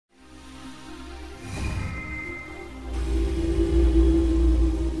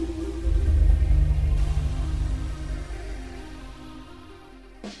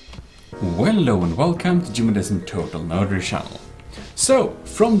Hello and welcome to Jimmy's Total Nerdery channel. So,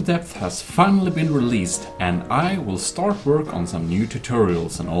 From the Depth has finally been released and I will start work on some new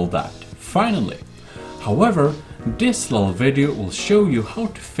tutorials and all that. Finally! However, this little video will show you how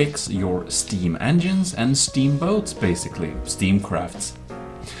to fix your steam engines and steamboats, basically, steam crafts.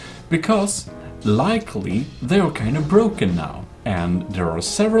 Because, likely, they are kind of broken now and there are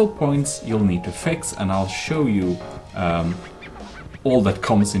several points you'll need to fix and I'll show you all that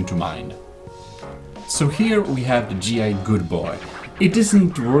comes into mind. So here we have the GI Good Boy. It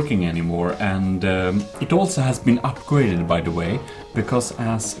isn't working anymore and it also has been upgraded, by the way, because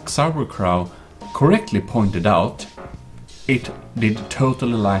as Xaubercrow correctly pointed out, it did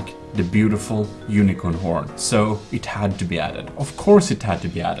totally lack the beautiful unicorn horn, so it had to be added. Of course it had to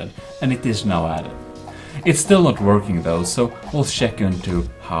be added, and it is now added. It's still not working though, so we'll check into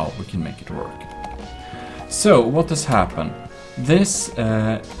how we can make it work. So what has happened? This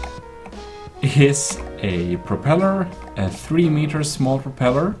is a propeller, a 3 meter small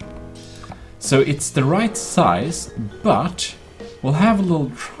propeller. So it's the right size, but we'll have a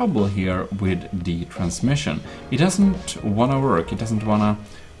little trouble here with the transmission. It doesn't want to work, it doesn't want to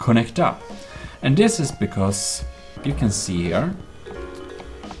connect up. And this is because, you can see here,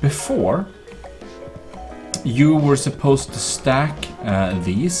 before you were supposed to stack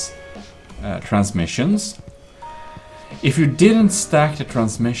these transmissions. If you didn't stack the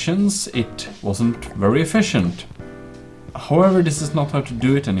transmissions, it wasn't very efficient. However, this is not how to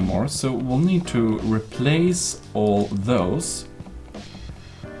do it anymore, so we'll need to replace all those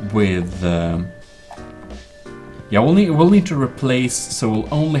with... we'll need to replace, so we'll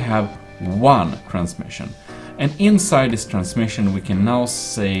only have one transmission. And inside this transmission we can now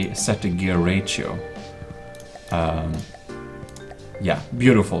set a gear ratio. Yeah,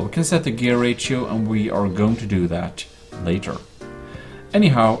 beautiful. We can set the gear ratio and we are going to do that later.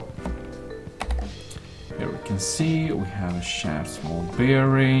 Anyhow, here we can see we have a shaft small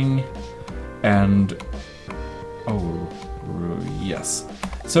bearing and yes.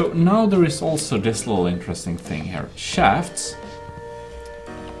 So now there is also this little interesting thing here. Shafts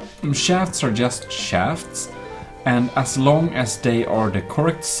are just shafts, and as long as they are the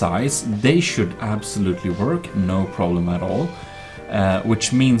correct size, they should absolutely work, no problem at all.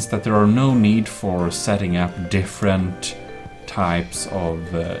 Which means that there are no need for setting up different types of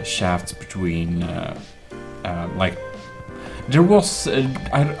shafts between, like, there was,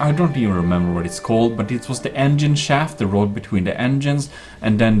 I don't even remember what it's called, but it was the engine shaft, the rod between the engines,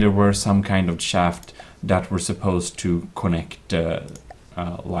 and then there were some kind of shaft that were supposed to connect,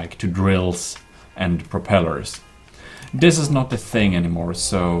 like, to drills and propellers. This is not the thing anymore,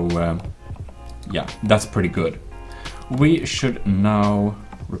 so, yeah, that's pretty good. We should now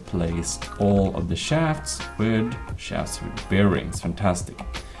replace all of the shafts with bearings. Fantastic.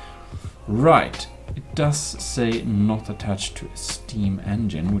 Right, it does say not attached to a steam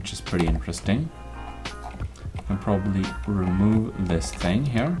engine, which is pretty interesting. I can probably remove this thing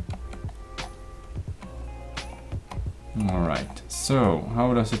here. Alright, so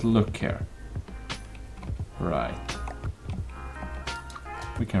how does it look here? Right.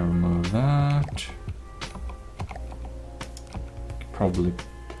 We can remove that. Probably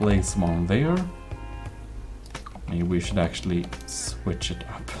place them on there. Maybe we should actually switch it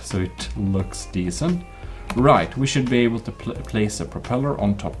up so it looks decent. Right, we should be able to place a propeller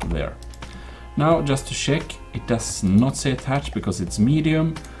on top of there. Now, just to check, it does not say attached because it's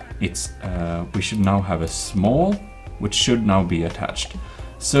medium. It's we should now have a small, which should now be attached.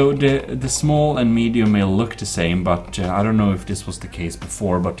 So the small and medium may look the same, but I don't know if this was the case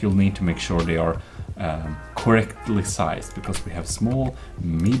before, but you'll need to make sure they are correctly sized, because we have small,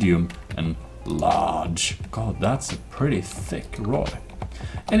 medium and large. God, that's a pretty thick rod.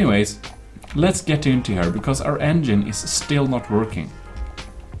 Anyways, let's get into here, because our engine is still not working.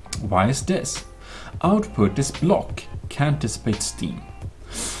 Why is this? Output, this block, can't dissipate steam.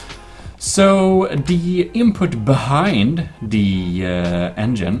 So the input behind the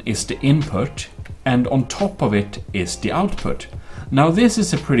engine is the input, and on top of it is the output. Now this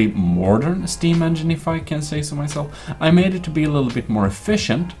is a pretty modern steam engine, if I can say so myself. I made it to be a little bit more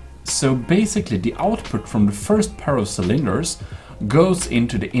efficient, so basically the output from the first pair of cylinders goes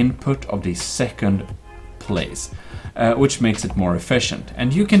into the input of the second place, which makes it more efficient.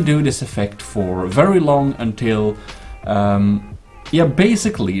 And you can do this effect for very long until, yeah,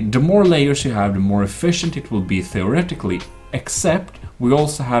 basically the more layers you have, the more efficient it will be theoretically, except we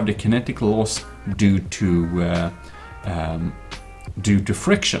also have the kinetic loss due to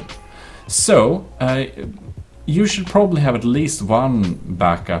friction. So you should probably have at least one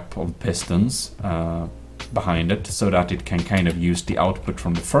backup of pistons behind it so that it can kind of use the output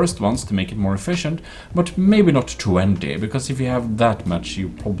from the first ones to make it more efficient, but maybe not 20, because if you have that much you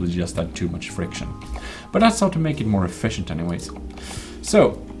probably just have too much friction. But that's how to make it more efficient anyways.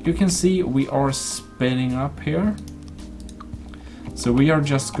 So you can see we are speeding up here. So we are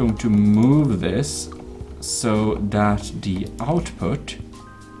just going to move this so that the output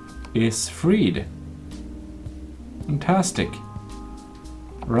is freed. Fantastic.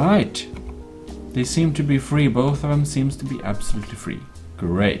 Right. They seem to be free. Both of them seems to be absolutely free.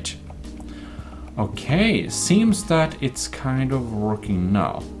 Great. Okay, seems that it's kind of working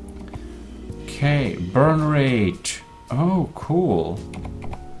now. Okay, burn rate. Oh, cool.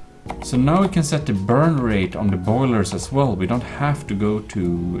 So now we can set the burn rate on the boilers as well. We don't have to go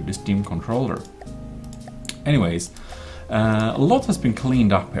to the steam controller. Anyways, a lot has been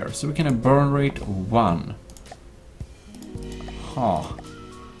cleaned up here. So we can have burn rate 1. Huh.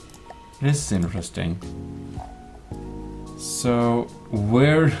 This is interesting. So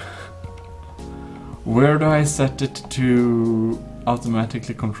where do I set it to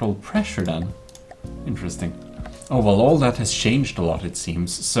automatically control pressure then? Interesting. Oh well, all that has changed a lot it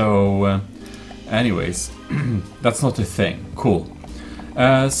seems. So anyways, that's not a thing. Cool.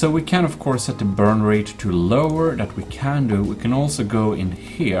 So we can of course set the burn rate to lower. That we can do. We can also go in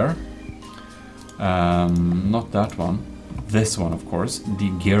here. Not that one. This one of course, the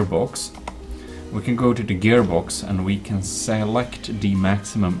gearbox. We can go to the gearbox and we can select the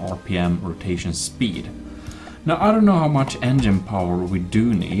maximum RPM rotation speed. Now I don't know how much engine power we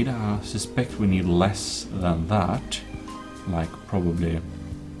do need. I suspect we need less than that. Like probably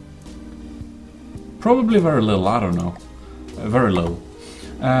very little, I don't know. Very little.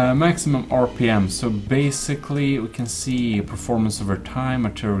 Maximum RPM, so basically we can see performance over time,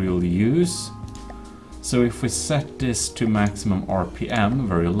 material use. So if we set this to maximum RPM,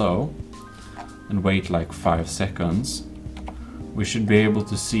 very low, and wait like 5 seconds, we should be able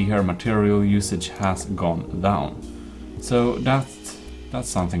to see here material usage has gone down. So that's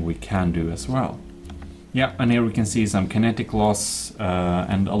something we can do as well. Yeah, and here we can see some kinetic loss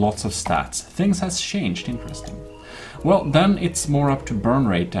and lots of stats. Things has changed, interesting. Well, then it's more up to burn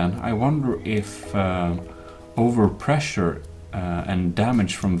rate then. I wonder if overpressure and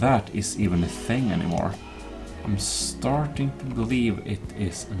damage from that is even a thing anymore. I'm starting to believe it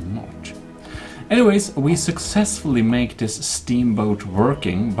is not. Anyways, we successfully make this steamboat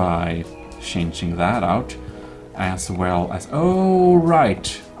working by changing that out, as well as... Oh,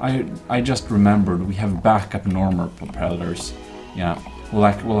 right! I just remembered we have backup normal propellers. Yeah,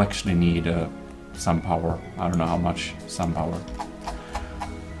 we'll actually need some power. I don't know how much, some power.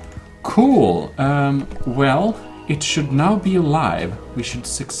 Cool! Well, it should now be alive. We should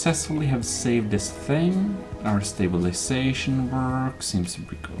successfully have saved this thing. Our stabilization work seems to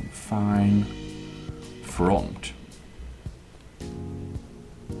be going fine. Front.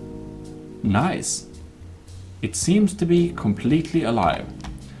 Nice. It seems to be completely alive.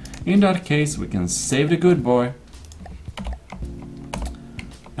 In that case, we can save the good boy.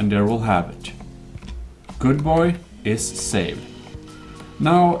 And there we'll have it. Good boy is saved.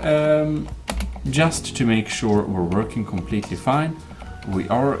 Now, just to make sure we're working completely fine, we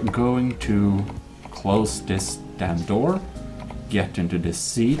are going to close this damn door, get into this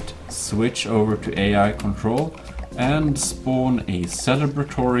seat, switch over to AI control, and spawn a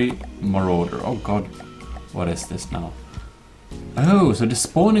celebratory marauder. Oh god, what is this now? Oh, so the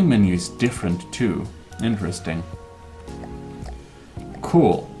spawning menu is different too. Interesting.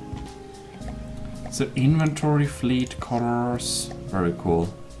 Cool. So inventory, fleet, colors, very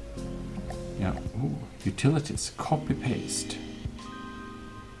cool. Yeah, ooh, utilities, copy paste.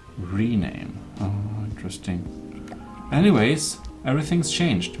 Rename, oh interesting. Anyways, everything's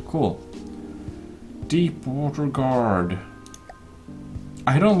changed, cool. Deep water guard.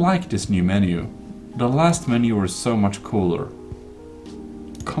 I don't like this new menu. The last menu was so much cooler.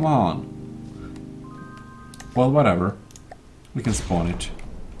 Come on. Well, whatever. We can spawn it.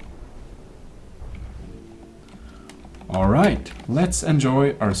 Alright, let's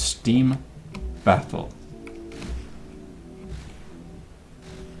enjoy our steam battle.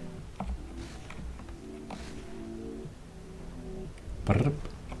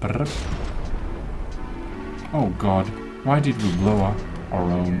 Oh god, why did we blow up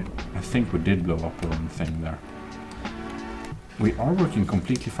our own... I think we did blow up our own thing there. We are working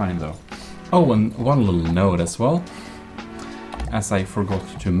completely fine though. Oh, and one little note as well. As I forgot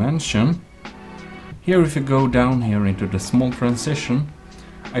to mention, here if you go down here into the small transition,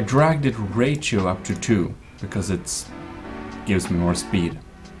 I dragged it ratio up to 2 because it gives me more speed.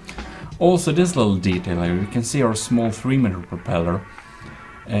 Also this little detail here, you can see our small 3-meter propeller.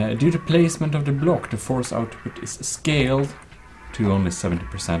 Due to placement of the block, the force output is scaled to only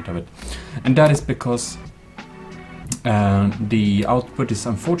 70% of it. And that is because the output is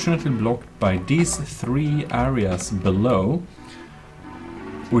unfortunately blocked by these 3 areas below,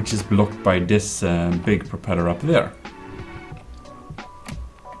 which is blocked by this big propeller up there.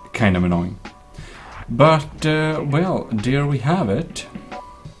 Kind of annoying. But, well, there we have it.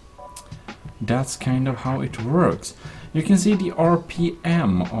 That's kind of how it works. You can see the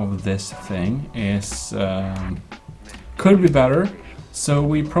RPM of this thing is could be better, so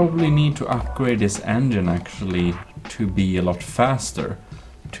we probably need to upgrade this engine actually to be a lot faster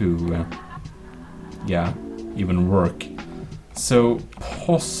to yeah, even work. So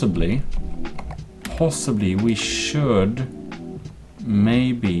possibly we should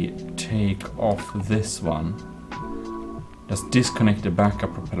maybe take off this one. Just disconnect the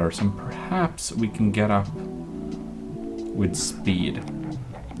backup propellers and perhaps we can get up with speed.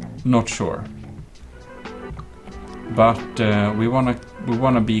 Not sure. But we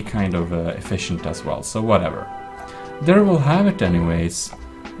wanna be kind of efficient as well, so whatever. There we'll have it anyways.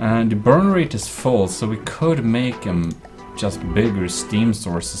 And the burn rate is full, so we could make just bigger steam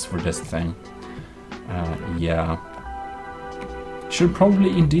sources for this thing. Yeah. Should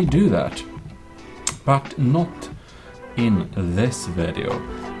probably indeed do that. But not in this video.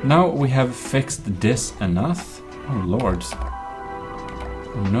 Now we have fixed this enough. Oh lords.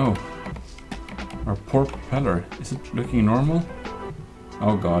 Oh no. Our poor propeller. Is it looking normal?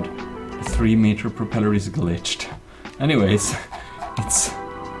 Oh god. The 3-meter propeller is glitched. Anyways,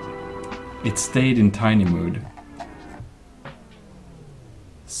 it stayed in tiny mood.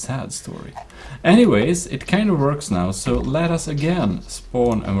 Sad story. Anyways, it kind of works now, so let us again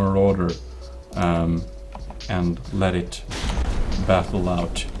spawn a marauder and let it battle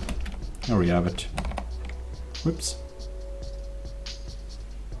out. There we have it. Whoops.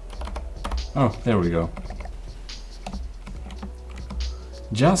 Oh, there we go.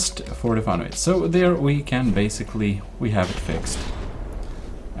 Just for the fun of it. So there we can basically, we have it fixed.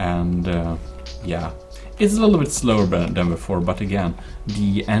 And yeah, it's a little bit slower than before, but again,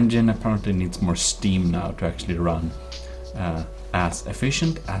 the engine apparently needs more steam now to actually run as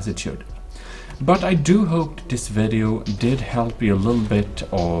efficient as it should. But I do hope that this video did help you a little bit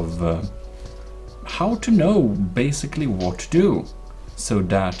of how to know basically what to do so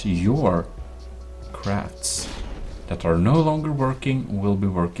that your crafts that are no longer working will be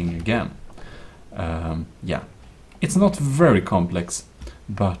working again. Yeah, it's not very complex,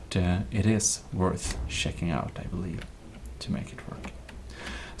 but it is worth checking out, I believe, to make it work.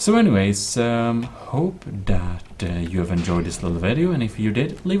 So anyways, hope that you have enjoyed this little video, and if you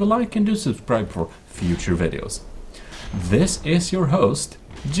did, leave a like and do subscribe for future videos. This is your host,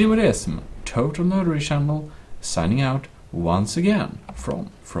 Jiwadism, Total Nerdery Channel, signing out once again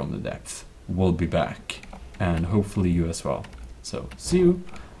from the depth. We'll be back, and hopefully you as well. So see you,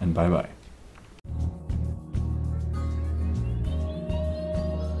 and bye bye.